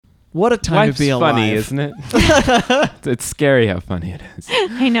What a time Life's to be alive. funny, isn't it? It's scary how funny it is.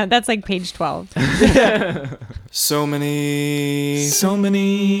 I know. That's like page 12. So many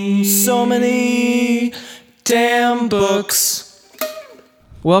damn books.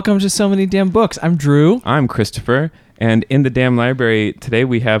 Welcome to So Many Damn Books. I'm Drew. I'm Christopher, and in the damn library today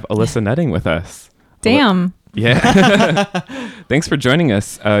we have Alyssa Nutting with us. Damn. Yeah. Thanks for joining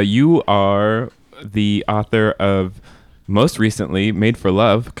us. You are the author of, most recently, Made for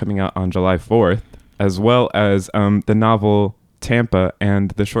Love, coming out on July 4th, as well as the novel Tampa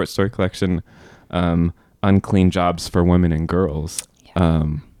and the short story collection Unclean Jobs for Women and Girls,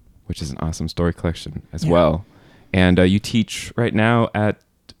 which is an awesome story collection as well. And you teach right now at,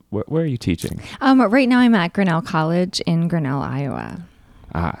 where are you teaching? Right now I'm at Grinnell College in Grinnell, Iowa.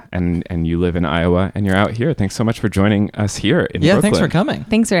 And you live in Iowa, and you're out here. Thanks so much for joining us here in Brooklyn. Thanks for coming.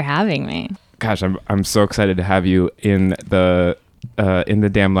 Thanks for having me. Gosh, I'm so excited to have you in the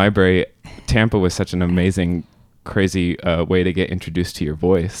damn library. Tampa was such an amazing, crazy way to get introduced to your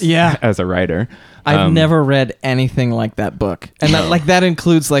voice. Yeah. As a writer, I've never read anything like that book, and that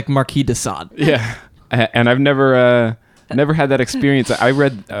includes like Marquis de Sade. Yeah, and I've never had that experience. I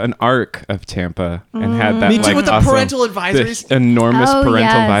read an arc of Tampa and had that. Me too, like, with the awesome, parental advisories. this enormous Oh, parental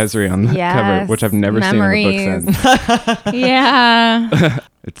yes. advisory on the cover, which I've never Memories. seen in the book since. Yeah.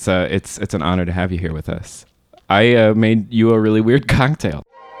 It's an honor to have you here with us. I made you a really weird cocktail.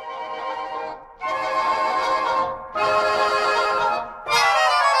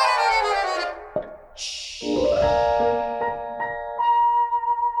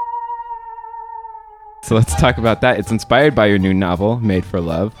 So let's talk about that. It's inspired by your new novel, Made for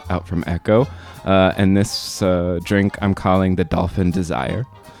Love, out from Echo. And this drink I'm calling the Dolphin Desire.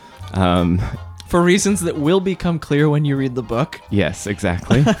 For reasons that will become clear when you read the book. Yes,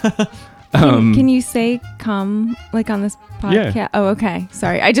 exactly. Can you say come like on this podcast? Yeah. Oh, okay.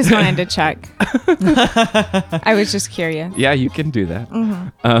 Sorry. I just wanted to check. I was just curious. Yeah, you can do that.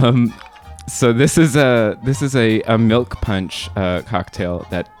 So this is a milk punch cocktail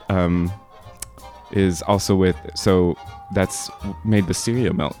that is also that's made with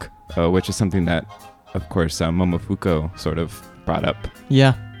cereal milk, which is something that, of course, Momofuku sort of brought up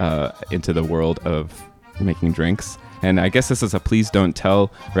into the world of making drinks. And I guess this is a please don't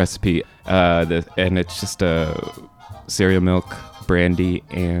tell recipe, and it's just a cereal milk, brandy,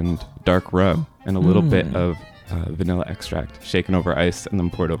 and dark rum, and a little bit of vanilla extract shaken over ice and then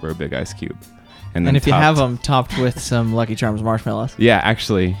poured over a big ice cube. And then And if you have them topped with some Lucky Charms marshmallows. Yeah,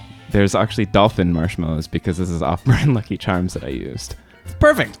 actually, there's actually dolphin marshmallows because this is off-brand Lucky Charms that I used. It's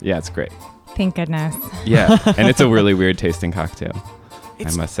perfect. Yeah, it's great. Thank goodness. Yeah, and it's a really weird tasting cocktail,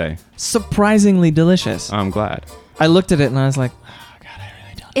 It's I must say. surprisingly delicious. I'm glad. I looked at it and I was like, oh, God, I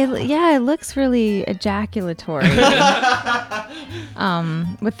really don't. It looks really ejaculatory.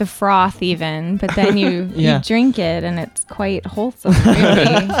 With the froth even, but then you drink it and it's quite wholesome,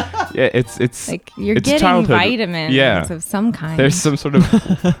 really. Yeah, it's Like you're it's getting childhood. vitamins of some kind. There's some sort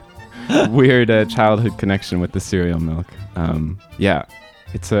of weird childhood connection with the cereal milk. Yeah,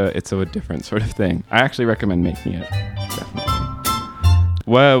 it's a different sort of thing. I actually recommend making it. Definitely.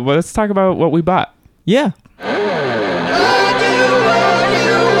 Well, let's talk about what we bought. Yeah.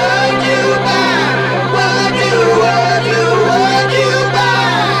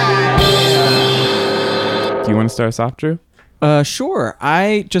 Do you want to start us off, Drew? Sure.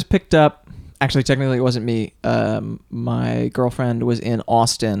 I just picked up. Actually, technically, it wasn't me. My girlfriend was in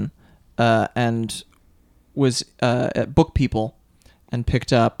Austin, and was at Book People, and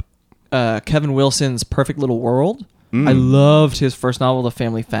picked up Kevin Wilson's Perfect Little World. I loved his first novel, The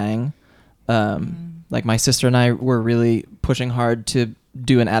Family Fang. Like my sister and I were really pushing hard to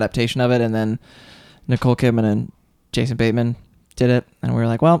do an adaptation of it, and then Nicole Kidman and Jason Bateman did it, and we were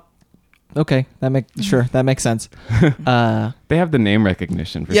like, well, okay, that makes sense. They have the name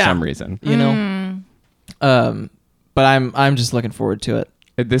recognition for some reason. You know. But I'm just looking forward to it.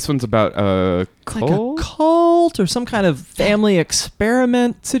 This one's about a cult? Like a cult or some kind of family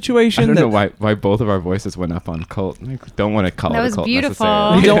experiment situation. I don't know why both of our voices went up on cult. I don't want to call That it a was cult beautiful.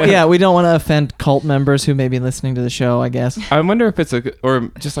 necessarily. We don't want to offend cult members who may be listening to the show, I guess. I wonder if it's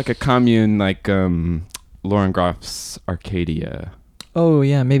just like a commune like Lauren Groff's Arcadia. Oh,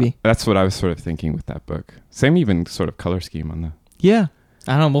 yeah, maybe. That's what I was sort of thinking with that book. Same even sort of color scheme on the... Yeah.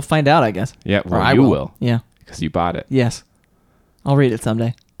 I don't know. We'll find out, I guess. Yeah, well, I you will. Yeah. Because you bought it. Yes. I'll read it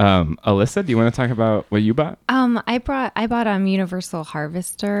someday. Alyssa, do you want to talk about what you bought? I bought Universal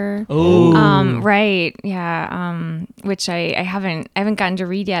Harvester. Oh. Right. Yeah. Which I haven't gotten to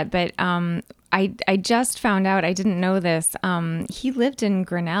read yet, but I just found out, I didn't know this. He lived in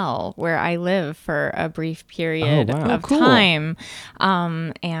Grinnell, where I live, for a brief period Oh, wow. of Cool. time.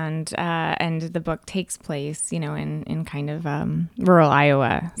 And the book takes place, in kind of rural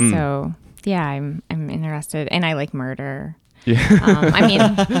Iowa. So yeah, I'm interested, and I like murder. Yeah. I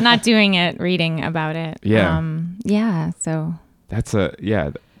mean, not doing it, reading about it. Yeah. Yeah. So That's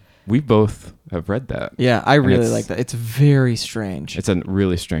we both have read that. Yeah, I really it's- like that. It's very strange. It's a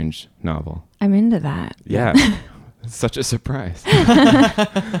really strange novel. I'm into that. Yeah. It's such a surprise.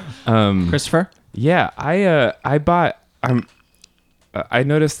 Christopher? Yeah, I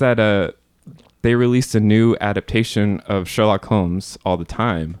noticed that they released a new adaptation of Sherlock Holmes all the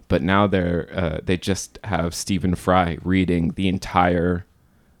time, but now they just have Stephen Fry reading the entire.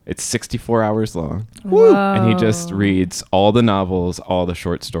 It's 64 hours long, and he just reads all the novels, all the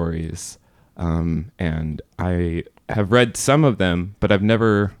short stories, and I have read some of them, but I've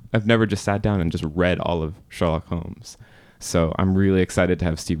never just sat down and just read all of Sherlock Holmes. So I'm really excited to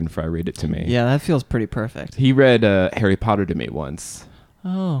have Stephen Fry read it to me. Yeah, that feels pretty perfect. He read Harry Potter to me once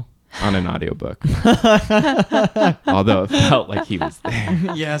Oh. on an audiobook. Although it felt like he was there.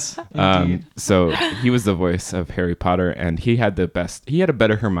 Yes. So he was the voice of Harry Potter, and he had a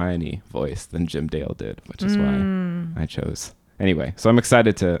better Hermione voice than Jim Dale did, which is why I chose. Anyway, so I'm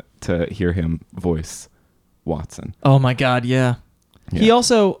excited to hear him voice Watson. Oh my God, yeah. He Yeah.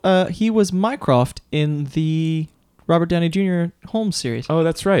 also he was Mycroft in the Robert Downey Jr. Holmes series. Oh,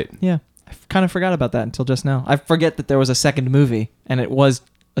 that's right. Yeah. I kind of forgot about that until just now. I forget that there was a second movie, and it was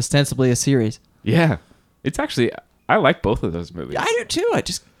ostensibly a series. Yeah. It's actually, I like both of those movies. I do too. I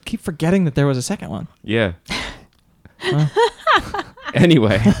just keep forgetting that there was a second one. Yeah.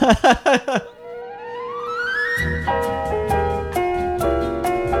 Anyway.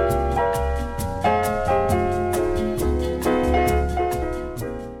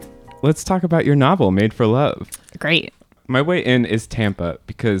 Let's talk about your novel, Made for Love. Great. My way in is Tampa,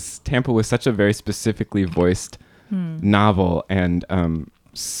 because Tampa was such a very specifically voiced novel, and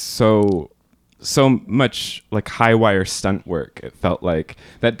so much like high wire stunt work. It felt like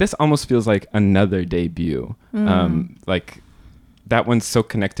that this almost feels like another debut. Like that one's so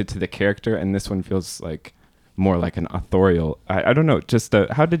connected to the character, and this one feels like more like an authorial. I don't know. Just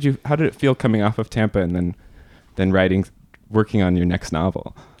how did it feel coming off of Tampa and then working on your next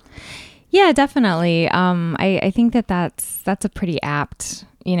novel? Yeah, definitely. I think that's a pretty apt,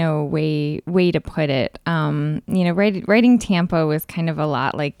 way to put it. Writing Tampa was kind of a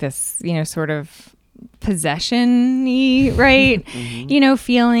lot like this, sort of possession-y, right?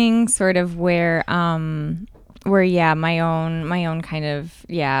 Feeling sort of where my own kind of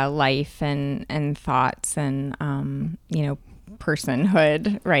life and thoughts and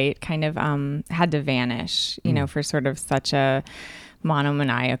personhood, right, kind of had to vanish, for sort of such a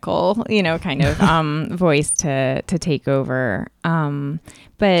monomaniacal, kind of voice to take over.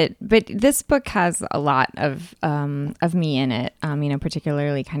 But this book has a lot of me in it.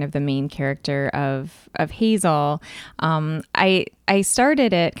 Particularly kind of the main character of Hazel. I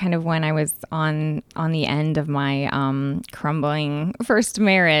started it kind of when I was on the end of my crumbling first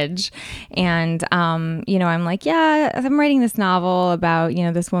marriage, and I'm like, I'm writing this novel about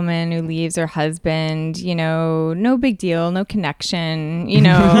this woman who leaves her husband. No big deal, no connection.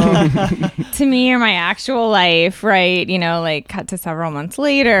 To me or my actual life, right? Like cut to several months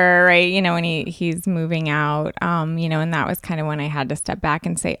later, right? When he's moving out, and that was kind of when I had to step back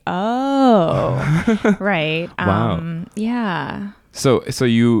and say, oh, right. Wow. Yeah. So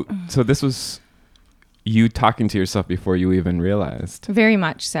this was you talking to yourself before you even realized. Very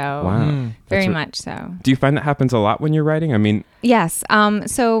much so. Wow. Very much so. Do you find that happens a lot when you're writing? I mean, yes.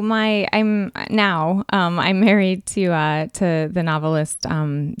 So I'm married to the novelist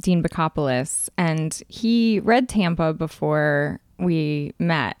Dean Bacopoulos, and he read Tampa before we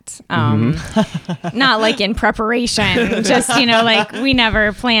met. Not like in preparation, just like we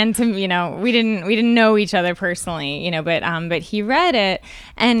never planned to, we didn't know each other personally, but he read it,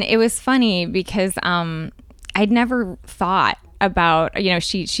 and it was funny because I'd never thought about,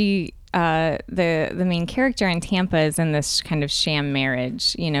 the main character in Tampa is in this kind of sham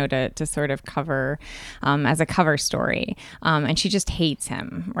marriage, to sort of cover as a cover story. And she just hates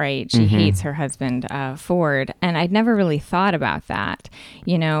him, right? She hates her husband, Ford. And I'd never really thought about that,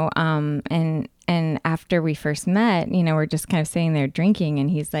 and after we first met, we're just kind of sitting there drinking, and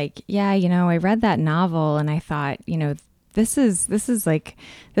he's like, yeah, I read that novel and I thought, this is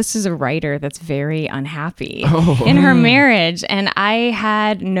a writer that's very unhappy in her marriage, and I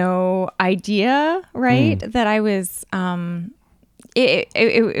had no idea, right, that I was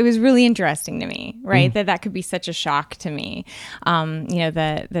it was really interesting to me, right? That could be such a shock to me,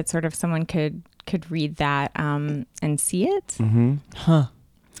 that sort of someone could read that and see it. Huh.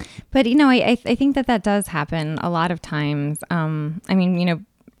 But I think that does happen a lot of times.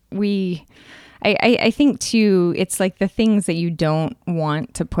 I think too, it's like the things that you don't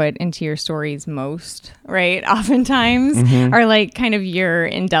want to put into your stories most, right? Oftentimes are like kind of your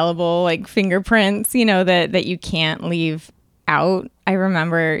indelible like fingerprints, that you can't leave out. I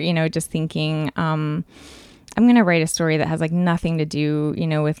remember, just thinking, I'm going to write a story that has like nothing to do,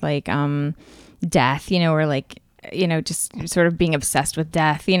 with like death, or like, just sort of being obsessed with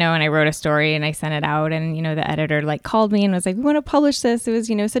death, and I wrote a story and I sent it out, and, the editor like called me and was like, we want to publish this. It was,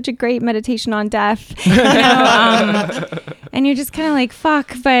 such a great meditation on death, and you're just kind of like,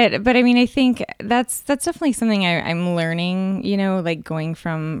 fuck. But I mean, I think that's definitely something I'm learning, like going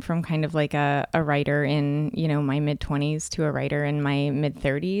from kind of like a writer in, my mid-20s to a writer in my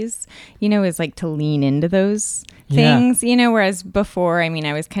mid-30s, is like to lean into those things, whereas before, I mean,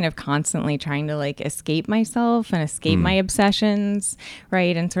 I was kind of constantly trying to like escape myself and escape my obsessions,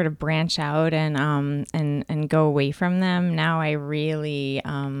 right, and sort of branch out and go away from them. Now I really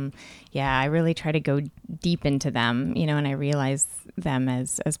I really try to go deep into them, and I realize them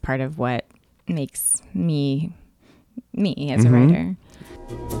as part of what makes me as a writer.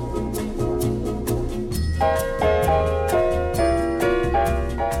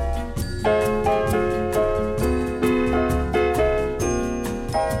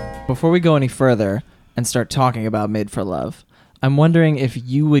 Before we go any further and start talking about Made for Love, I'm wondering if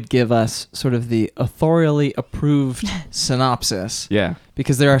you would give us sort of the authorially approved synopsis. Yeah.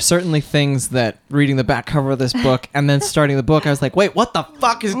 Because there are certainly things that reading the back cover of this book and then starting the book, I was like, wait, what the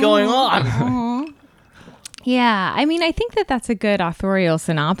fuck is going on? Yeah, I mean, I think that's a good authorial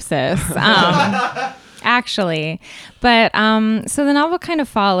synopsis, actually. But so the novel kind of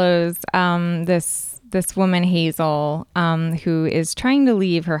follows this woman, Hazel, who is trying to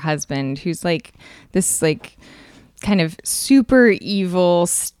leave her husband, who's like this like kind of super evil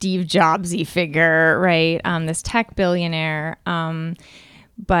Steve Jobsy figure, right? This tech billionaire.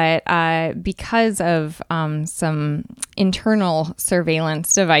 But because of some internal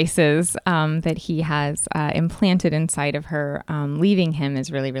surveillance devices that he has implanted inside of her, leaving him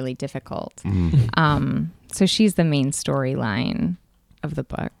is really, really difficult. So she's the main storyline of the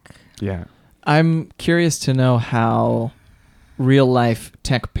book. Yeah. I'm curious to know how real life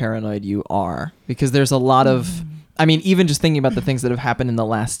tech paranoid you are, because there's a lot of, I mean, even just thinking about the things that have happened in the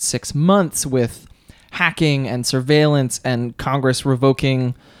last 6 months with hacking and surveillance and Congress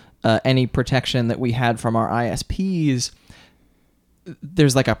revoking any protection that we had from our ISPs,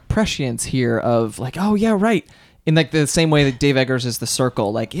 there's like a prescience here of like, oh yeah, right. In like the same way that Dave Eggers is The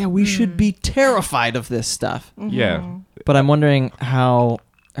Circle, like, yeah, we should be terrified of this stuff. Yeah. But I'm wondering how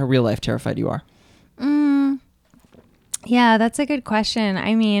real life terrified you are. Yeah, that's a good question.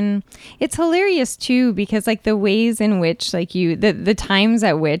 I mean, it's hilarious too, because like the ways in which like the times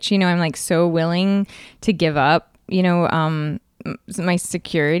at which, I'm like so willing to give up, my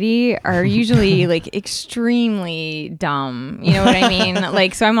security are usually like extremely dumb. You know what I mean?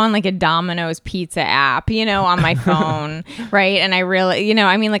 Like, so I'm on like a Domino's pizza app, on my phone, right? And I really,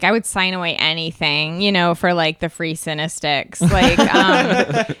 I mean, like I would sign away anything, for like the free Cinesticks. Like,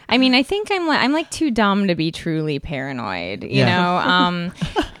 I mean, I think I'm like too dumb to be truly paranoid, you know?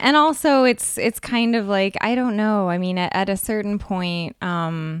 And also it's kind of like, I don't know. I mean, at a certain point,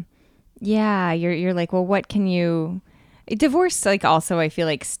 you're like, well, what can you... Divorce, like, also, I feel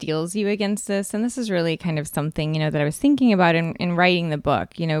like steels you against this. And this is really kind of something, that I was thinking about in writing the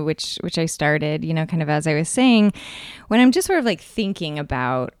book, which I started, kind of as I was saying, when I'm just sort of like thinking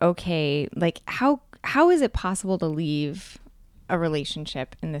about, okay, like how is it possible to leave a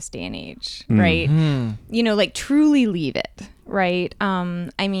relationship in this day and age, right? Like truly leave it, right?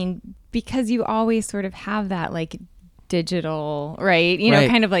 I mean, because you always sort of have that like digital, right?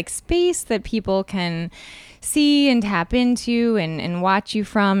 Kind of like space that people can see and tap into and watch you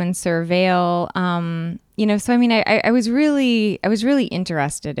from and surveil. So I mean, I was really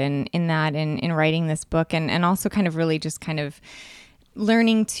interested in that in writing this book and also kind of really just kind of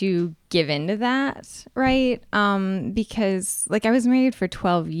learning to give into that, right? Because like I was married for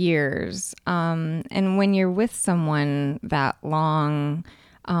 12 years. And when you're with someone that long,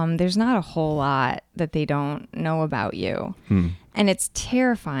 there's not a whole lot that they don't know about you. And it's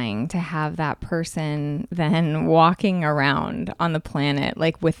terrifying to have that person then walking around on the planet,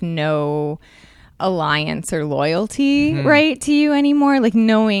 like with no alliance or loyalty, right, to you anymore. Like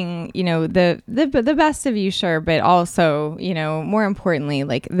knowing, the best of you, sure, but also, more importantly,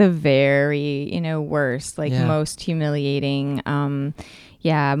 like the very, worst, like most humiliating,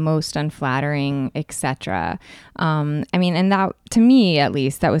 most unflattering, etc. And that, to me at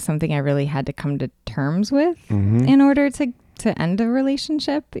least, that was something I really had to come to terms with in order to end a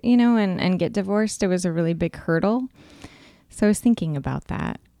relationship, and get divorced. It was a really big hurdle. So I was thinking about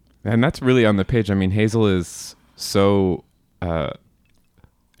that. And that's really on the page. I mean, Hazel is so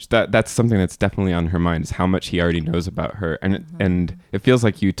that's something that's definitely on her mind, is how much he already knows about her. And it feels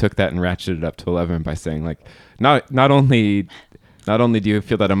like you took that and ratcheted it up to 11 by saying, like, not only do you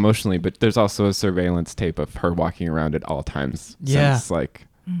feel that emotionally, but there's also a surveillance tape of her walking around at all times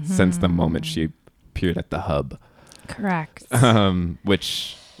since the moment she appeared at the hub. Correct.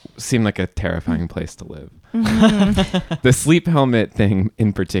 Which seemed like a terrifying place to live. The sleep helmet thing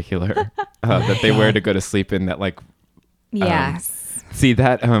in particular, that they wear to go to sleep in, that yes. See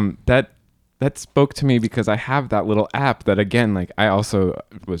that that spoke to me, because I have that little app that, again, like, I also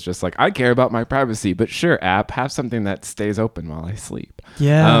was just like, I care about my privacy, but sure, app, have something that stays open while I sleep.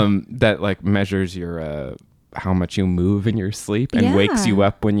 Yeah. That like measures your how much you move in your sleep and wakes you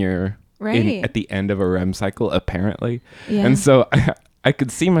up when you're at the end of a REM cycle, apparently. Yeah. And so I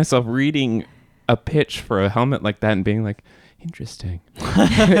could see myself reading a pitch for a helmet like that and being like, interesting. No,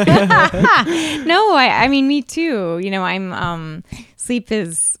 I mean, me too. I'm sleep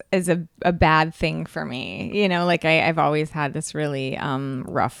is a bad thing for me. Like I've always had this really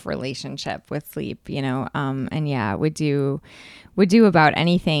rough relationship with sleep. And would do about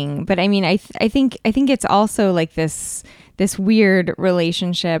anything. But I mean, I think it's also like this weird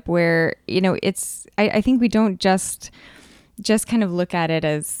relationship where it's I think we don't just kind of look at it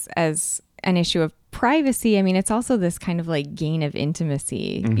as an issue of privacy. I mean, it's also this kind of like gain of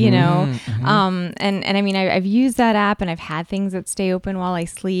intimacy, and I mean, I've used that app and I've had things that stay open while I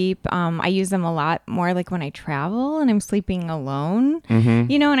sleep. I use them a lot more like when I travel and I'm sleeping alone,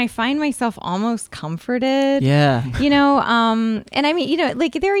 and I find myself almost comforted. Yeah. And I mean,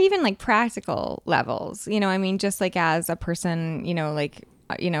 like there are even like practical levels, I mean, just like as a person,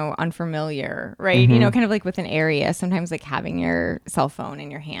 unfamiliar, right? Kind of like with an area, sometimes like having your cell phone in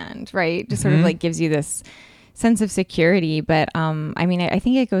your hand, right? Just sort of like gives you this sense of security. But I mean, I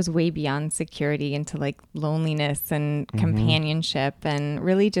think it goes way beyond security into like loneliness and companionship, and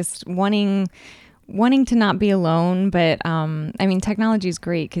really just wanting to not be alone. But I mean, technology is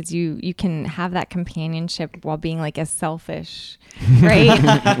great because you can have that companionship while being like as selfish, right,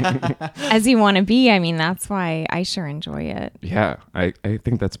 as you want to be. I mean, that's why I sure enjoy it. Yeah, I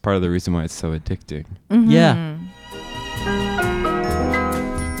think that's part of the reason why it's so addicting. Yeah.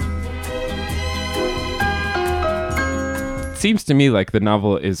 It seems to me like the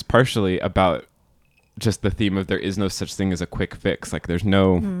novel is partially about just the theme of there is no such thing as a quick fix. Like there's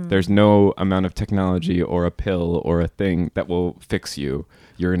no amount of technology or a pill or a thing that will fix you.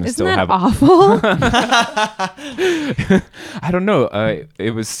 You're gonna still have awful. I don't know.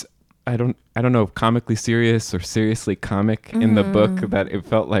 It was I don't know if comically serious or seriously comic in the book, that it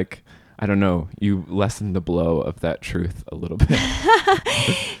felt like, I don't know, you lessened the blow of that truth a little bit.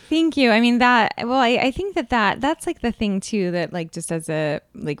 Thank you. I mean, I think that's like the thing too, that like just as a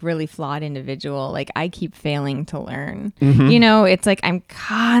like really flawed individual, like I keep failing to learn. It's like I'm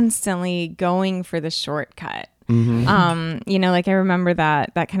constantly going for the shortcut. Like I remember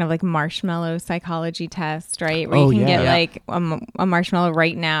that kind of like marshmallow psychology test, right? Where you can get like a marshmallow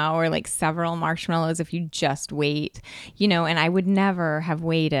right now, or like several marshmallows if you just wait, and I would never have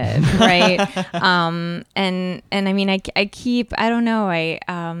waited, right? And I mean, I keep, I don't know,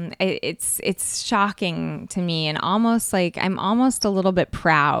 it's shocking to me, and almost like I'm almost a little bit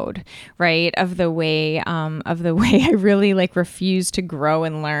proud, right, of the way I really like refuse to grow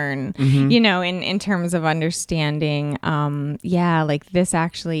and learn, in terms of understanding, like this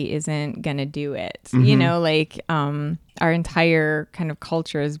actually isn't gonna do it. Our entire kind of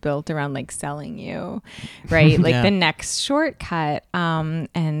culture is built around like selling you, right? Like the next shortcut. I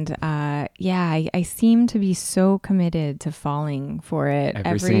seem to be so committed to falling for it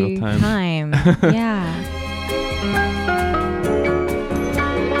every single time. Yeah.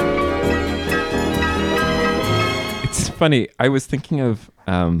 It's funny. I was thinking of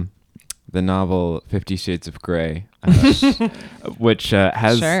the novel 50 Shades of Grey, which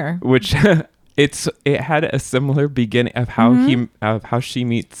has it had a similar beginning of how she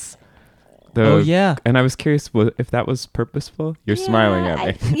meets and I was curious if that was purposeful. You're smiling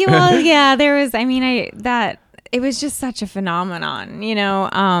at me. There was, I mean, it was just such a phenomenon,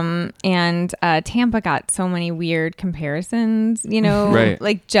 and Tampa got so many weird comparisons, Right.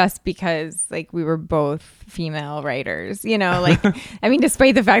 like just because like we were both female writers, like, I mean,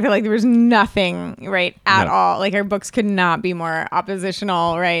 despite the fact that like there was nothing right at No. all, like our books could not be more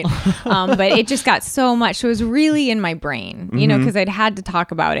oppositional, right? But it just got so much. So it was really in my brain, because I'd had to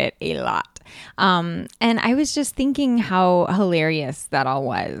talk about it a lot. And I was just thinking how hilarious that all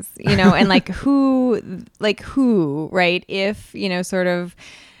was, and like who, right? If, sort of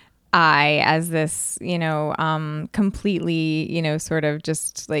I, as this, completely, sort of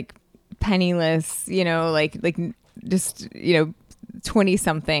just like penniless, like just, 20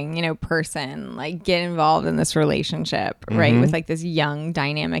 something, person, like get involved in this relationship, right? With like this young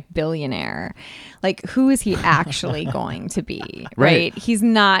dynamic billionaire. Like, who is he actually going to be? Right. He's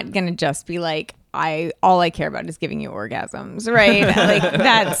not going to just be like, all I care about is giving you orgasms, right? Like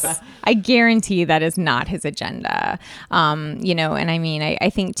I guarantee that is not his agenda. And I mean, I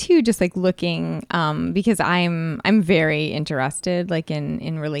think too, just like looking, because I'm very interested like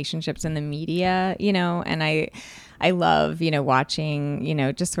in relationships in the media, and I love,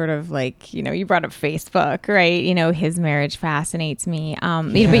 watching, just sort of like, you brought up Facebook, right? His marriage fascinates me.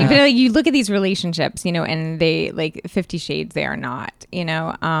 But like, you look at these relationships, and they like 50 Shades, they are not,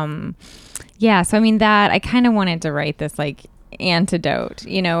 yeah. So, I mean, that I kind of wanted to write this like antidote,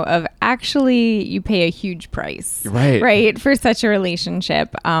 of actually you pay a huge price, right? For such a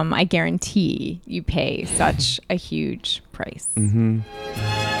relationship. I guarantee you pay such a huge price. Mm-hmm.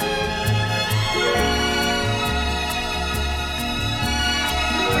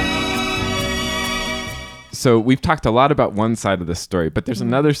 So we've talked a lot about one side of the story, but there's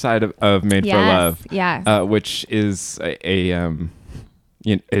another side of Made for Love, which is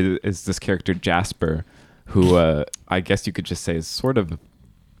is this character Jasper, who I guess you could just say is sort of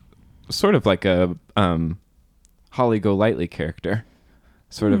like a Holly Golightly character,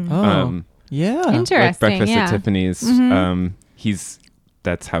 sort of. Yeah, interesting. Like Breakfast at Yeah. Tiffany's.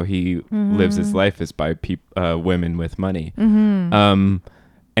 That's how he lives his life, is by women with money. And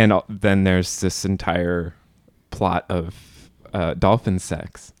then there's this entire plot of dolphin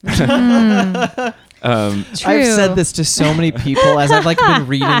sex. I've said this to so many people as I've like been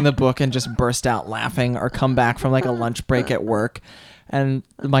reading the book and just burst out laughing or come back from like a lunch break at work, and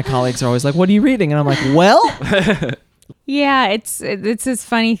my colleagues are always like, "What are you reading?" And I'm like, "Well." Yeah, it's this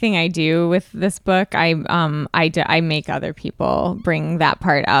funny thing I do with this book. I make other people bring that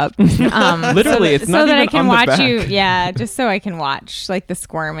part up. Literally, it's not so that even I can on the watch back. you. Yeah, just so I can watch like the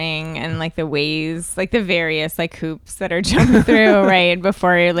squirming and like the ways, like the various like hoops that are jumped through right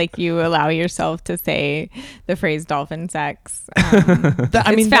before like you allow yourself to say the phrase dolphin sex.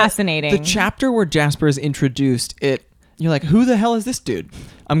 It's fascinating. The chapter where Jasper is introduced, you're like, who the hell is this dude?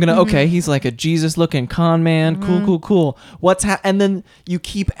 I'm gonna okay, he's like a Jesus-looking con man. Cool. And then you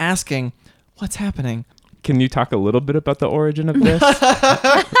keep asking, what's happening? Can you talk a little bit about the origin of this?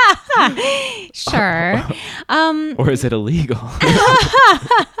 Sure. Or is it illegal?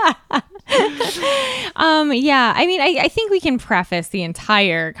 Yeah, I mean, I think we can preface the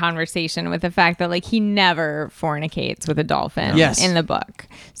entire conversation with the fact that like he never fornicates with a dolphin in the book.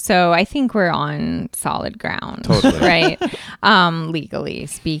 So I think we're on solid ground, right? Legally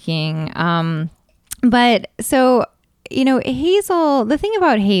speaking. But so, Hazel, the thing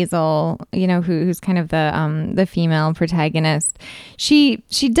about Hazel, who's kind of the female protagonist, she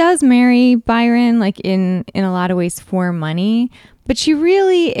does marry Byron like in a lot of ways for money, but she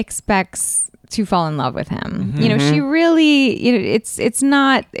really expects to fall in love with him. She really, it's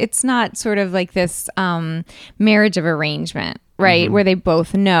not sort of like this marriage of arrangement, right? Where they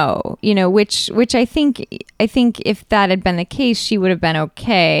both know, which I think if that had been the case, she would have been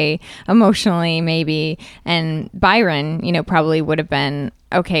okay emotionally maybe, and Byron, probably would have been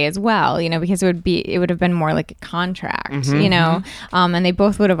okay as well, because it would have been more like a contract, and they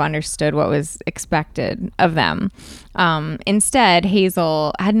both would have understood what was expected of them. Instead,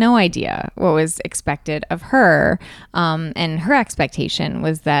 Hazel had no idea what was expected of her, and her expectation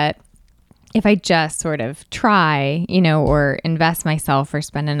was that if I just sort of try, or invest myself or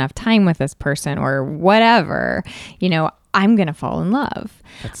spend enough time with this person or whatever, I'm going to fall in love.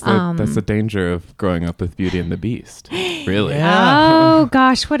 That's the danger of growing up with Beauty and the Beast. Really? Yeah. Oh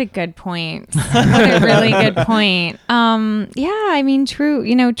gosh, what a good point. What a really good point. Yeah, I mean,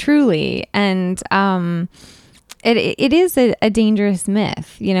 truly. And, it is a dangerous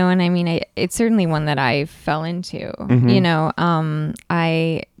myth, and I mean, it's certainly one that I fell into,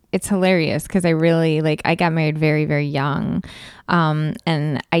 it's hilarious because I really like, I got married very, very young.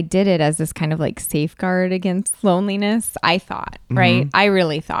 And I did it as this kind of like safeguard against loneliness, I thought, right? I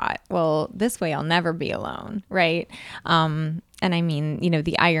really thought, well, this way I'll never be alone, right? And I mean,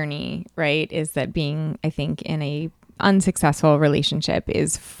 the irony, right, is that being, I think, in a unsuccessful relationship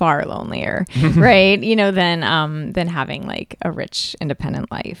is far lonelier, right? Than having like a rich,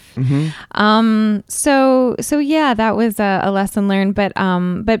 independent life. So yeah, that was a lesson learned. But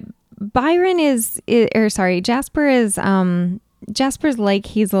Byron Jasper is Jasper's like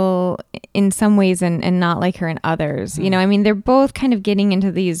Hazel in some ways and not like her in others. I mean, they're both kind of getting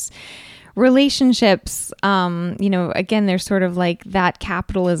into these relationships. Again, they're sort of like that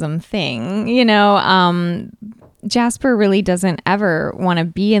capitalism thing, Jasper really doesn't ever want to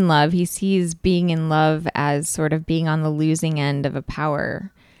be in love. He sees being in love as sort of being on the losing end of a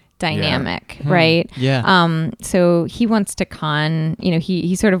power dynamic, right? Yeah. So he wants to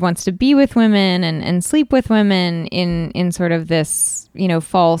he sort of wants to be with women and sleep with women in sort of this,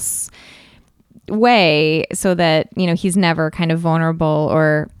 false way so that, he's never kind of vulnerable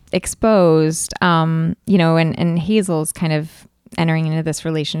or exposed, and Hazel's kind of entering into this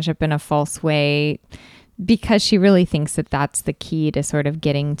relationship in a false way because she really thinks that that's the key to sort of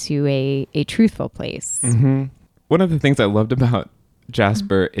getting to a truthful place. One of the things I loved about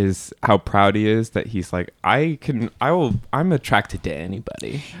Jasper is how proud he is that he's like, I'm attracted to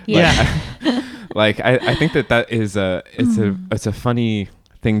anybody. Yeah. I think that is it's a funny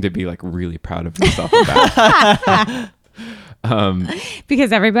thing to be like really proud of yourself about.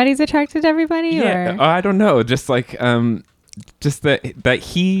 Because everybody's attracted to everybody? Yeah. Or? I don't know. Just like, just that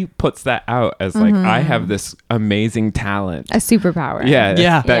he puts that out as like, I have this amazing talent. A superpower.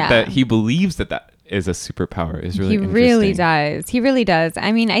 Yeah. That he believes that is a superpower is really interesting. He really does.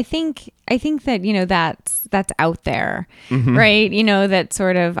 I mean, I think that, that's out there, right? That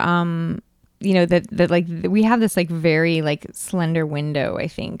sort of, that like we have this like very like slender window, I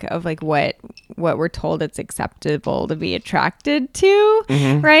think, of like what we're told it's acceptable to be attracted to,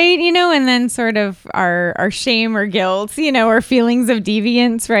 right? And then sort of our shame or guilt, or feelings of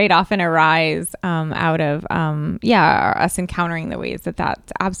deviance, right, often arise out of us encountering the ways that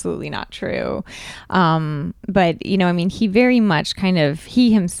that's absolutely not true. But I mean, he very much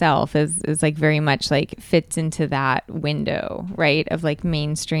he himself is like very much like fits into that window, right, of like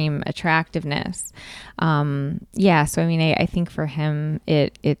mainstream attractiveness. So I mean, I think for him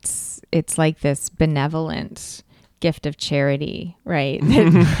it's like this benevolent gift of charity, right,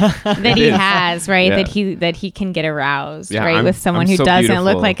 that he has, right, that he can get aroused, right, with someone who doesn't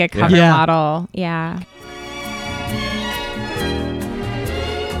look like a cover model. You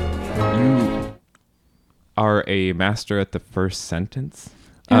are a master at the first sentence.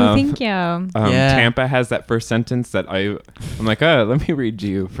 Thank you. Tampa has that first sentence that I'm like, let me read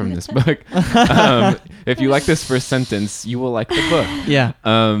you from this book. If you like this first sentence, you will like the book. Yeah.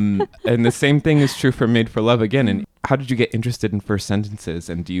 And the same thing is true for Made for Love again. And how did you get interested in first sentences,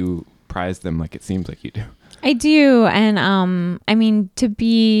 and do you prize them like it seems like you do? I do. And I mean, to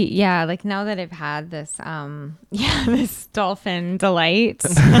be, like now that I've had this, this dolphin delight,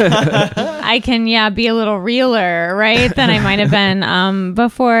 I can, be a little realer, right, than I might have been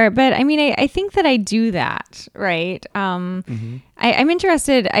before. But I mean, I think that I do that, right? I'm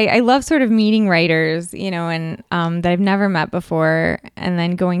interested. I love sort of meeting writers, and that I've never met before, and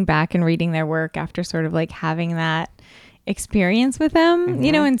then going back and reading their work after sort of like having that experience with them,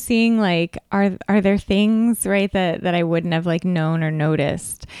 and seeing like are there things, right, that I wouldn't have like known or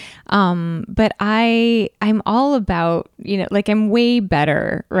noticed. But I'm all about, like I'm way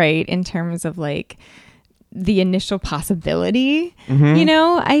better, right, in terms of like the initial possibility,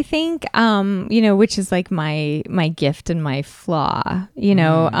 I think, which is like my gift and my flaw,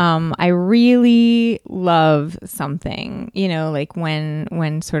 I really love something, like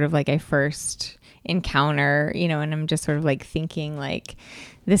when sort of like I first encounter, and I'm just sort of like thinking like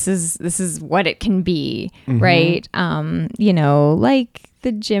this is what it can be, right? Like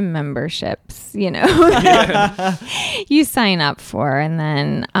the gym memberships, you sign up for, and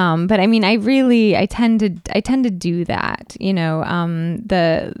then but I mean, I tend to do that,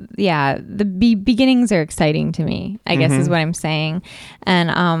 the beginnings are exciting to me, I guess is what I'm saying.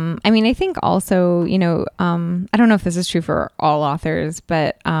 And I mean, I think also, I don't know if this is true for all authors,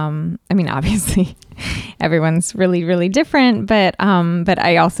 but I mean, obviously everyone's really, really different, but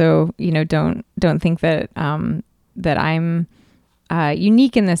I also, don't think that that I'm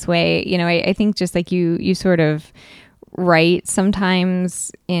unique in this way. I think just like you sort of write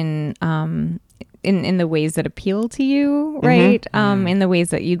sometimes in in the ways that appeal to you, right? In the ways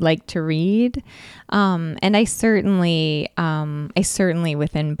that you'd like to read. And I certainly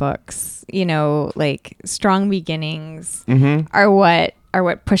within books, like strong beginnings are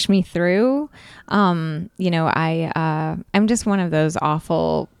what push me through. I'm just one of those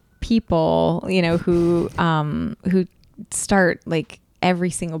awful people, who start like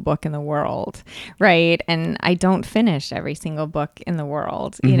every single book in the world, right? And I don't finish every single book in the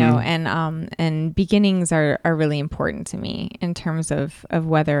world, and beginnings are really important to me in terms of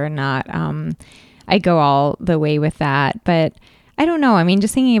whether or not I go all the way with that. But I don't know. I mean,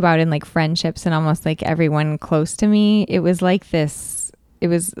 just thinking about in like friendships and almost like everyone close to me, it was like this. It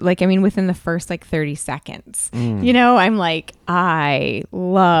was like, I mean, within the first like 30 seconds, I'm like, I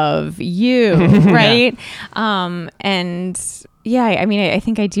love you, right? And yeah, I mean, I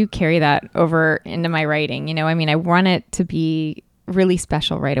think I do carry that over into my writing, I mean, I want it to be really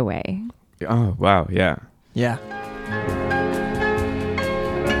special right away. Oh, wow. Yeah. Yeah.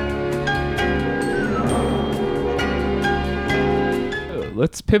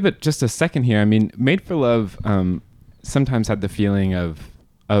 Let's pivot just a second here. I mean, Made for Love sometimes had the feeling of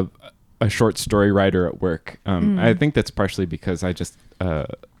a short story writer at work. I think that's partially because I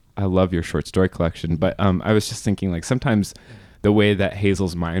love your short story collection, but I was just thinking like sometimes the way that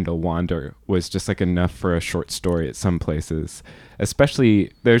Hazel's mind will wander was just like enough for a short story at some places.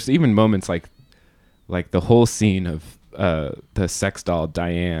 Especially there's even moments like the whole scene of the sex doll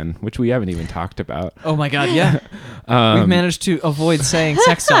Diane, which we haven't even talked about. Oh my God, yeah. We've managed to avoid saying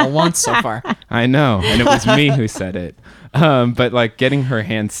sex doll once so far. I know, and it was me who said it. But like getting her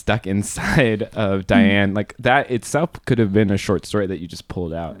hand stuck inside of Diane, like that itself could have been a short story that you just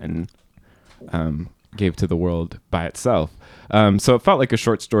pulled out and gave to the world by itself. So it felt like a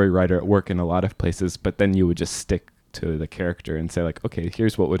short story writer at work in a lot of places, but then you would just stick to the character and say like, okay,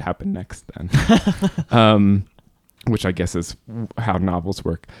 here's what would happen next then. Which I guess is how novels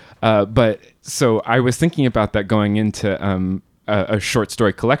work. But so I was thinking about that going into a short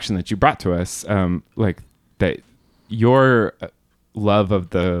story collection that you brought to us, like that your love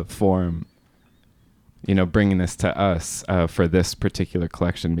of the form, bringing this to us for this particular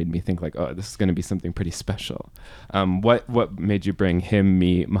collection made me think like, oh, this is going to be something pretty special. What made you bring Him,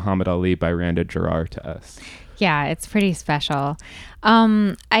 Me, Muhammad Ali by Randa Jarrar to us? Yeah, it's pretty special.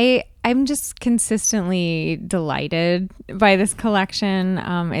 I'm just consistently delighted by this collection.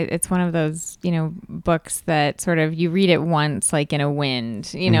 It's one of those, books that sort of you read it once, like in a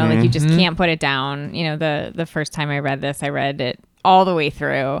wind, like you just can't put it down. The first time I read this, I read it all the way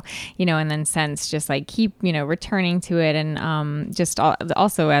through, and then since just like keep, returning to it. And just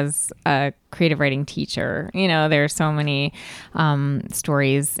also as a creative writing teacher, there are so many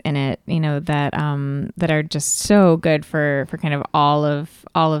stories in it, that are just so good for kind of all of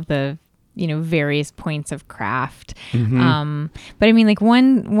the various points of craft. But I mean, like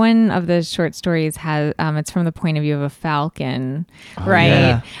one of the short stories has it's from the point of view of a falcon,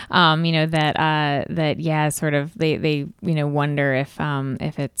 right? Yeah. That sort of they wonder if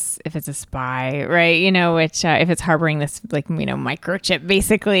it's a spy, right? Which if it's harboring this like microchip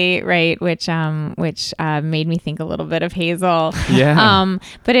basically, right? Which made me think a little bit of Hazel. Yeah.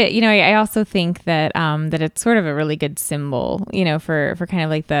 But it I also think that that it's sort of a really good symbol, for kind of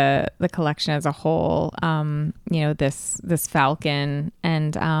like the collection as a whole, this falcon.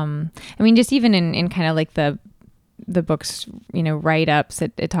 And I mean, just even in kind of like the book's write-ups,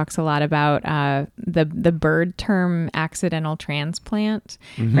 it talks a lot about the bird term accidental transplant,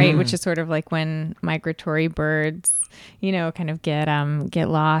 right, which is sort of like when migratory birds kind of get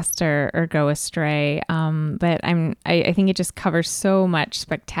lost or go astray, but I think it just covers so much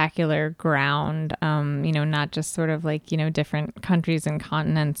spectacular ground, not just sort of like different countries and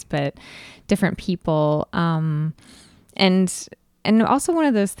continents, but different people, and also one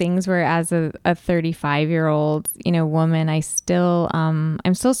of those things where as a 35-year-old, woman, I'm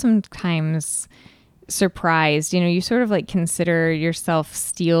still sometimes surprised, you sort of like consider yourself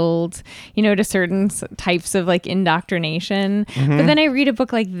steeled, to certain types of like indoctrination. But then I read a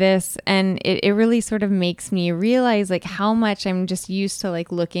book like this and it really sort of makes me realize like how much I'm just used to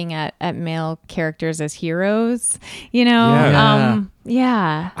like looking at male characters as heroes, Yeah.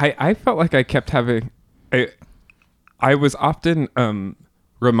 Yeah. I felt like I kept having... I was often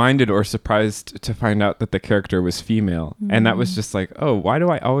reminded or surprised to find out that the character was female. And that was just like, oh, why do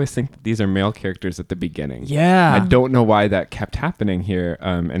I always think that these are male characters at the beginning? Yeah. I don't know why that kept happening here.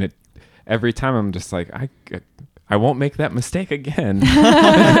 And every time I'm just like, I won't make that mistake again.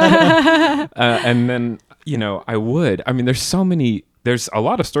 And then, I would. I mean, there's a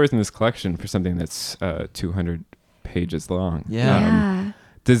lot of stories in this collection for something that's 200 pages long. Yeah.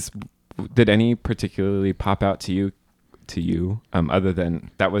 did any particularly pop out to you other than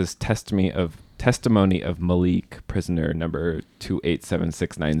that was testimony of Malik, prisoner number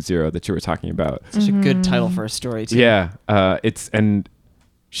 287690 that you were talking about. Such a good title for a story too. Yeah, and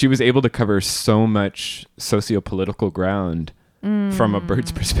she was able to cover so much socio-political ground from a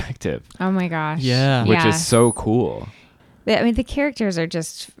bird's perspective. Oh my gosh. Yeah. Which is so cool. I mean, the characters are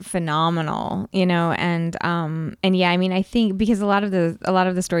just phenomenal, you know, and yeah, I mean, I think because a lot of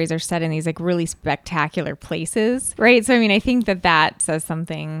the stories are set in these like really spectacular places, right? So I mean, I think that says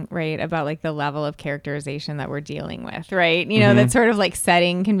something, right, about like the level of characterization that we're dealing with, right? You know, that sort of like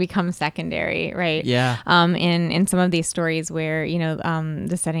setting can become secondary, right? Yeah. In some of these stories where, you know,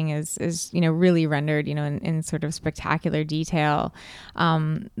 the setting is you know, really rendered, you know, in sort of spectacular detail.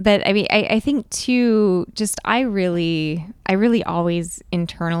 But I mean, I think too, just I really always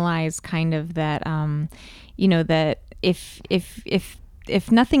internalize kind of that, you know, that if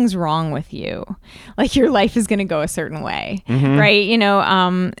nothing's wrong with you, like your life is going to go a certain way, right? You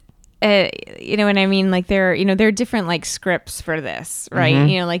know, and I mean, like there are different like scripts for this, right?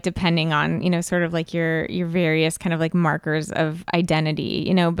 You know, like depending on, you know, sort of like your various kind of like markers of identity,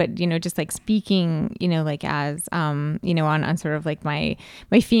 you know, but, you know, just like speaking, you know, like as, you know, on sort of like my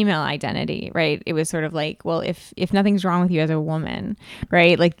female identity, right? It was sort of like, well, if nothing's wrong with you as a woman,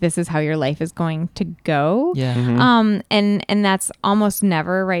 right? Like this is how your life is going to go. Yeah. And that's almost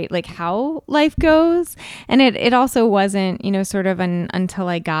never, right, like how life goes. And it also wasn't, you know, sort of until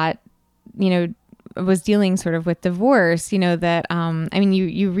I got, you know, was dealing sort of with divorce, you know, that, I mean,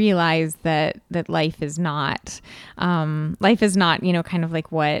 you realize that life is not, you know, kind of like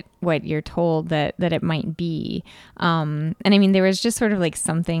what you're told that it might be. And I mean, there was just sort of like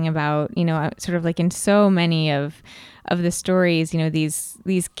something about, you know, sort of like in so many of the stories, you know,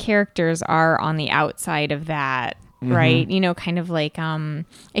 these characters are on the outside of that, right? You know, kind of like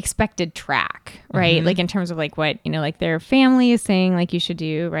expected track, right? Like in terms of like what, you know, like their family is saying like you should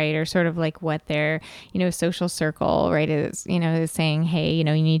do, right? Or sort of like what their, you know, social circle, right, is, you know, is saying, hey, you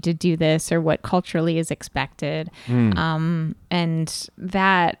know, you need to do this, or what culturally is expected. And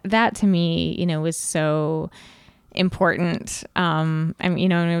that to me, you know, was so important. I mean, you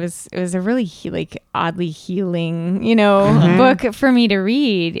know, and it was a really like oddly healing, you know, book for me to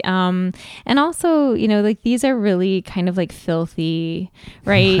read. And also, you know, like these are really kind of like filthy,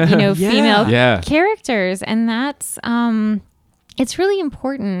 right? You know, female characters, and that's it's really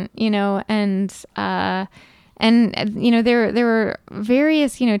important, you know, and you know, there were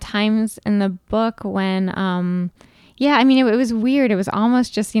various, you know, times in the book when yeah, I mean, it was weird. It was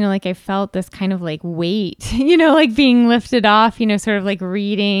almost just, you know, like I felt this kind of like weight, you know, like being lifted off, you know, sort of like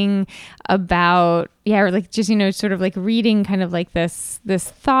reading about, or like just, you know, sort of like reading kind of like this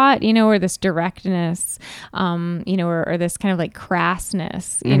thought, you know, or this directness, you know, or this kind of like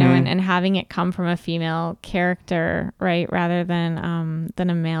crassness, you know, and having it come from a female character, right, rather than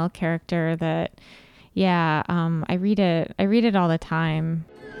a male character that, I read it all the time.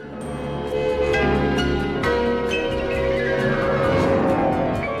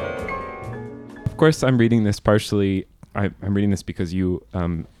 Of course, I'm reading this partially. I'm reading this because you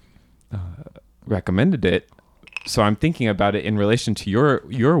recommended it, so I'm thinking about it in relation to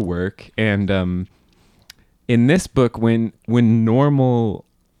your work. And in this book, when normal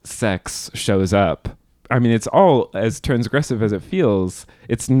sex shows up, I mean, it's all as transgressive as it feels.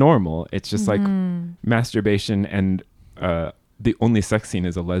 It's normal. It's just like masturbation, and the only sex scene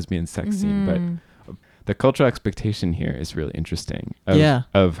is a lesbian sex scene. But the cultural expectation here is really interesting.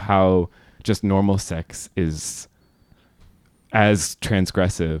 Of how just normal sex is as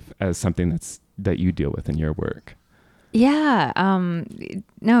transgressive as something that you deal with in your work. Yeah.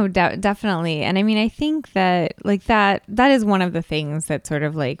 No, definitely. And I mean, I think that like that is one of the things that sort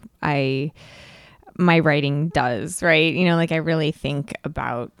of like my writing does, right? You know, like I really think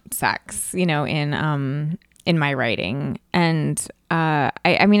about sex, you know, in my writing. And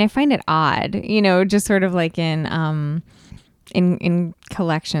I mean, I find it odd, you know, just sort of like in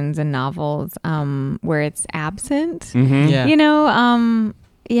collections and novels where it's absent, you know, I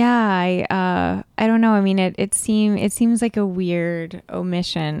don't know. I mean, it seems like a weird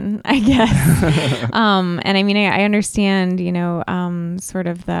omission, I guess. And I mean, I understand, you know, sort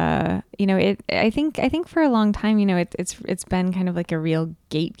of the, you know, I think for a long time, you know, it's been kind of like a real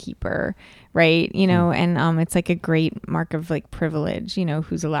gatekeeper, right? You know, and it's like a great mark of like privilege, you know,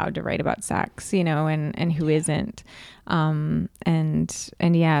 who's allowed to write about sex, you know, and who isn't. And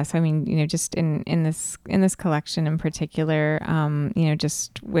yeah, so I mean, you know, just in this collection in particular, you know,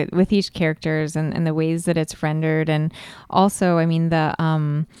 just with each characters and the ways that it's rendered, and also, I mean, the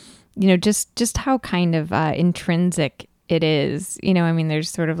you know, just how kind of intrinsic it is. You know, I mean, there's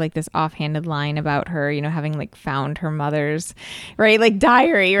sort of like this offhanded line about her, you know, having like found her mother's, right, like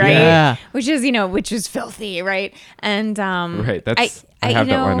diary, right? Yeah. Which is, you know, which is filthy, right? And Right. That's I have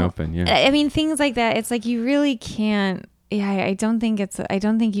that one open. Yeah. I mean, things like that. It's like you really can't. Yeah, I don't think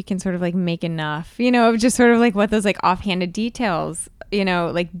you can sort of like make enough, you know, of just sort of like what those like offhanded details, you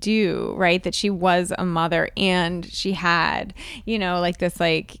know, like do, right? That she was a mother and she had, you know, like this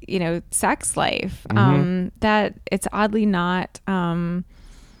like, you know, sex life. That it's oddly not I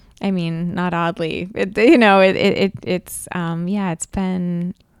mean, not oddly. You know, it's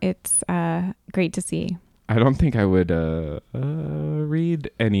great to see. I don't think I would read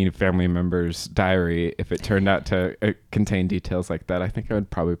any family member's diary if it turned out to contain details like that. I think I would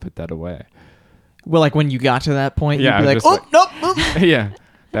probably put that away. Well, like when you got to that point, Yeah, you'd be like, just oh, like- nope. Nope. Yeah,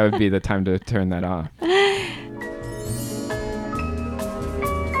 that would be the time to turn that off.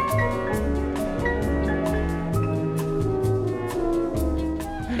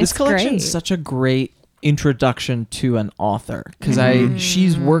 This collection is great. such a great introduction to an author because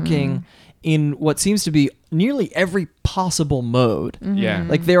she's working in what seems to be nearly every possible mode. Yeah.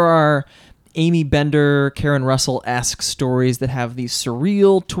 Like there are Amy Bender, Karen Russell-esque stories that have these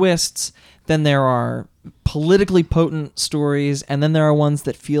surreal twists. Then there are politically potent stories, and then there are ones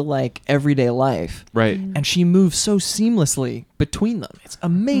that feel like everyday life. Right. And she moves so seamlessly between them. It's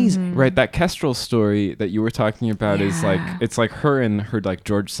amazing. Right. That Kestrel story that you were talking about is like, Yeah. it's like her in her like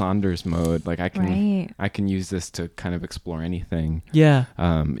George Saunders mode. Like I Right. can use this to kind of explore anything. Yeah.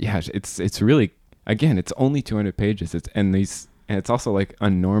 Yeah, it's really, again, it's only 200 pages. And it's also like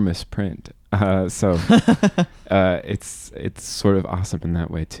enormous print. So it's sort of awesome in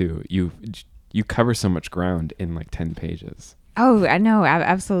that way too. You cover so much ground in like 10 pages. Oh, I know,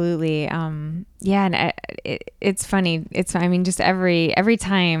 absolutely. Yeah, and it's funny. I mean, just every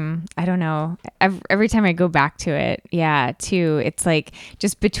time, I don't know, every time I go back to it, yeah, too, it's like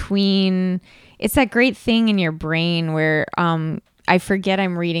just between, it's that great thing in your brain where I forget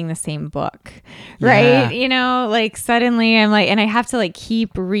I'm reading the same book, right? Yeah. You know, like suddenly I'm like, and I have to like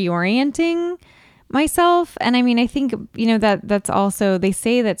keep reorienting myself. And I mean, I think, you know, that's also, they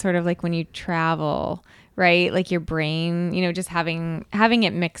say that sort of like when you travel, right, like your brain, you know, just having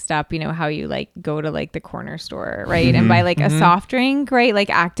it mixed up, you know, how you like go to like the corner store, right, and buy like a soft drink, right, like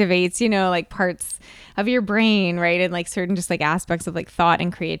activates, you know, like parts of your brain, right, and like certain just like aspects of like thought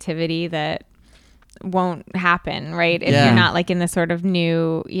and creativity that won't happen, right, if Yeah. you're not like in the sort of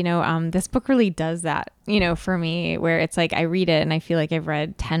new, you know, this book really does that, you know, for me, where it's like I read it and I feel like I've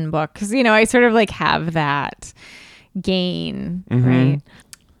read 10 books, you know, I sort of like have that gain, right?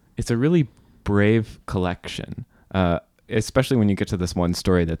 It's a really brave collection, especially when you get to this one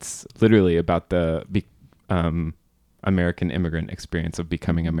story that's literally about the American immigrant experience of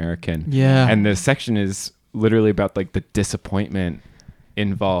becoming American. Yeah. And the section is literally about like the disappointment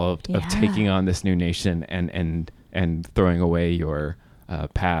involved of Yeah. taking on this new nation and throwing away your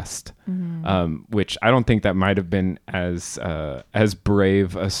past, which I don't think that might have been as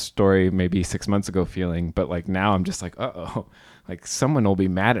brave a story maybe 6 months ago feeling, but like now I'm just like, uh-oh, like someone will be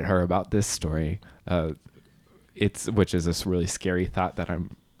mad at her about this story, which is this really scary thought that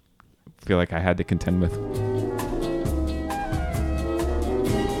feel like I had to contend with.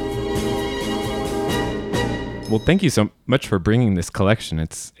 Well, thank you so much for bringing this collection.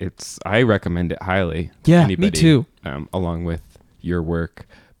 I recommend it highly. to Yeah, me too. Along with your work,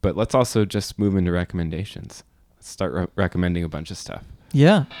 but let's also just move into recommendations. Let's start recommending a bunch of stuff.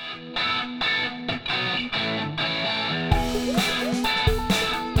 Yeah.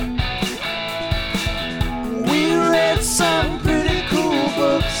 We read some pretty cool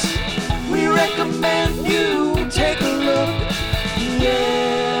books. We recommend you take a look. Yeah.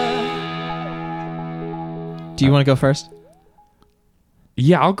 Do you want to go first?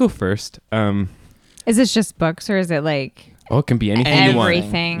 Yeah, I'll go first. Is this just books or is it like It can be anything you want.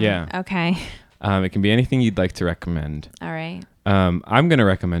 everything? Yeah. Okay. It can be anything you'd like to recommend. All right. I'm going to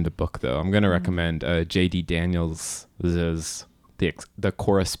recommend a book, though. I'm going to recommend J.D. Daniels' The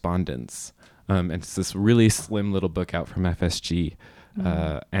Correspondence. And it's this really slim little book out from FSG.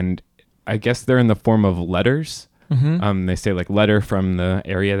 And I guess they're in the form of letters. They say like letter from the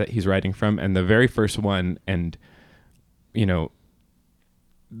area that he's writing from. And the very first one, and, you know,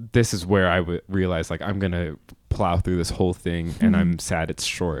 this is where I would realize like I'm going to plow through this whole thing and I'm sad it's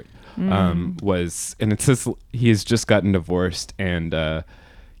short. And it says he has just gotten divorced and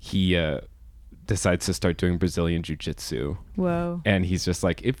he decides to start doing Brazilian jiu-jitsu. Whoa. And he's just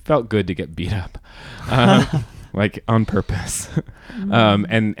like, it felt good to get beat up. like on purpose.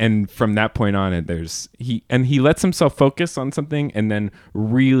 And from that point on, he lets himself focus on something, and then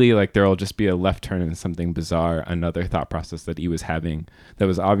really like there'll just be a left turn in something bizarre, another thought process that he was having that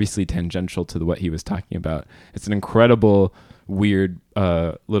was obviously tangential to what he was talking about. It's an incredible, weird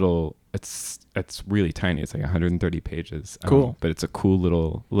little. It's really tiny. It's like 130 pages. Cool. But it's a cool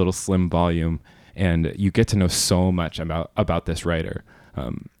little slim volume, and you get to know so much about this writer.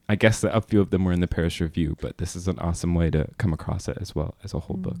 I guess that a few of them were in the Paris Review, but this is an awesome way to come across it as well as a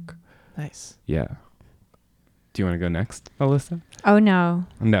whole book. Nice. Yeah. Do you want to go next, Alyssa? Oh no.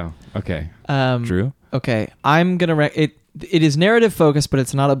 No. Okay. Drew? Okay. I'm going to... It is narrative focused, but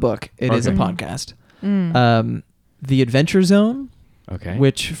it's not a book. It is a podcast. The Adventure Zone. Okay.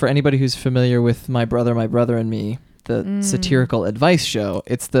 Which, for anybody who's familiar with My Brother and Me, the satirical advice show,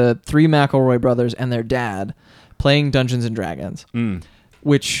 it's the three McElroy brothers and their dad playing Dungeons and Dragons,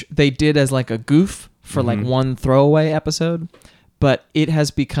 which they did as like a goof for like one throwaway episode, but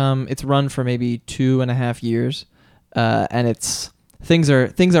it's run for maybe 2.5 years, and things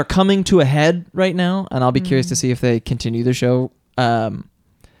are coming to a head right now, and I'll be curious to see if they continue the show.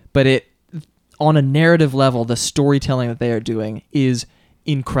 But on a narrative level, the storytelling that they are doing is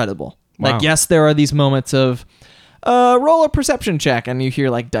incredible. Wow. Like, yes, there are these moments of roll a perception check, and you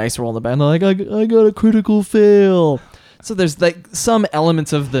hear like dice roll in the back, and they're like, I got a critical fail. So there's like some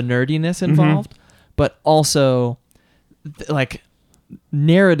elements of the nerdiness involved, but also like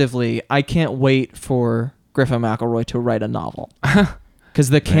narratively, I can't wait for Griffin McElroy to write a novel.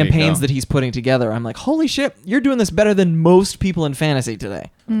 Because the campaigns that he's putting together, I'm like, holy shit, you're doing this better than most people in fantasy today.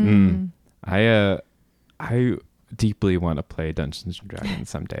 I deeply want to play Dungeons and Dragons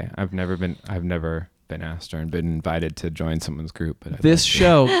someday. I've never been asked or been invited to join someone's group, but this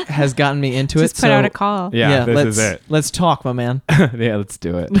show has gotten me into Just it. put out a call. Yeah, this is it. Let's talk, my man. Yeah, let's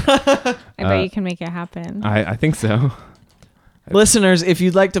do it. I bet you can make it happen. I think so. Listeners, if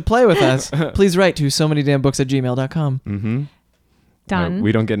you'd like to play with us, please write to somanydamnbooks@gmail.com. Done.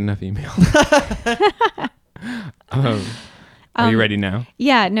 We don't get enough emails. Are you ready now?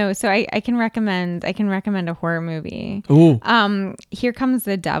 Yeah, no. So I can recommend a horror movie. Ooh. Here Comes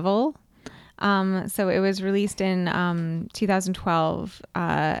the Devil. So it was released in 2012.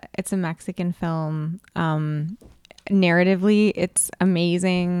 It's a Mexican film. Narratively, it's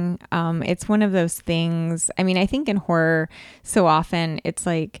amazing. It's one of those things. I mean, I think in horror, so often it's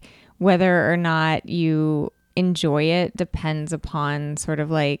like whether or not you enjoy it depends upon sort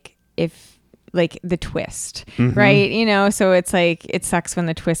of like if like the twist, right? You know, so it's like it sucks when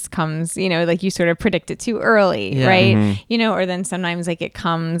the twist comes, you know, like you sort of predict it too early, right? You know, or then sometimes like it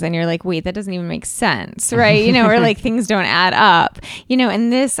comes and you're like, wait, that doesn't even make sense, right? You know, or like things don't add up, you know.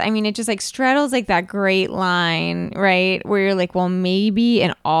 And this, I mean, it just like straddles like that great line, right, where you're like, well, maybe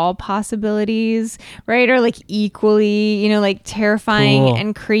in all possibilities, right, or like equally, you know, like terrifying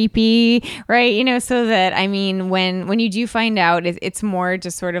and creepy, right? You know, so that I mean, when you do find out, it's more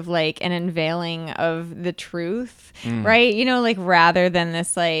just sort of like an unveiling of the truth, right? You know, like rather than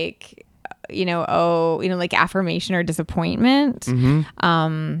this like, you know, like affirmation or disappointment.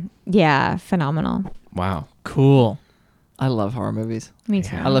 Yeah, phenomenal. Wow. Cool. I love horror movies. Me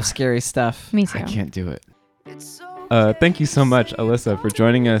too. I love scary stuff. Me too. I can't do it. Thank you so much, Alyssa, for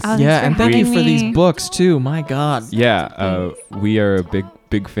joining us. Oh, Yeah, for and thank you having for me. these books too. My God. Yeah, we are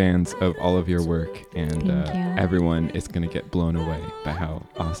big fans of all of your work, and Thank you. everyone is going to get blown away by how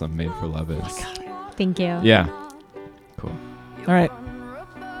awesome Made for Love is. Thank you. Yeah. Cool. All right.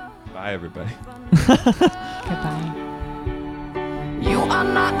 Bye, everybody. Goodbye. You are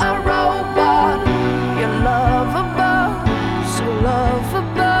not a robot. You're lovable, so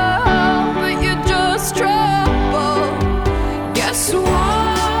lovable, but you're just trouble. Guess what?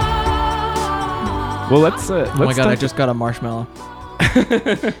 Well, let's Oh my God, I just got a marshmallow.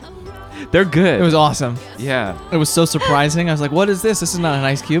 They're good. It was awesome. Yeah. It was so surprising. I was like, what is this? This is not an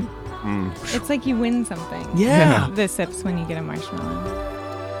ice cube. It's like you win something. Yeah. The sips when you get a marshmallow.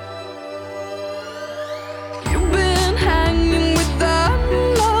 You've been hanging with the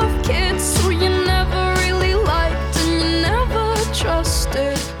unloved kids who you never really liked and you never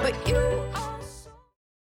trusted.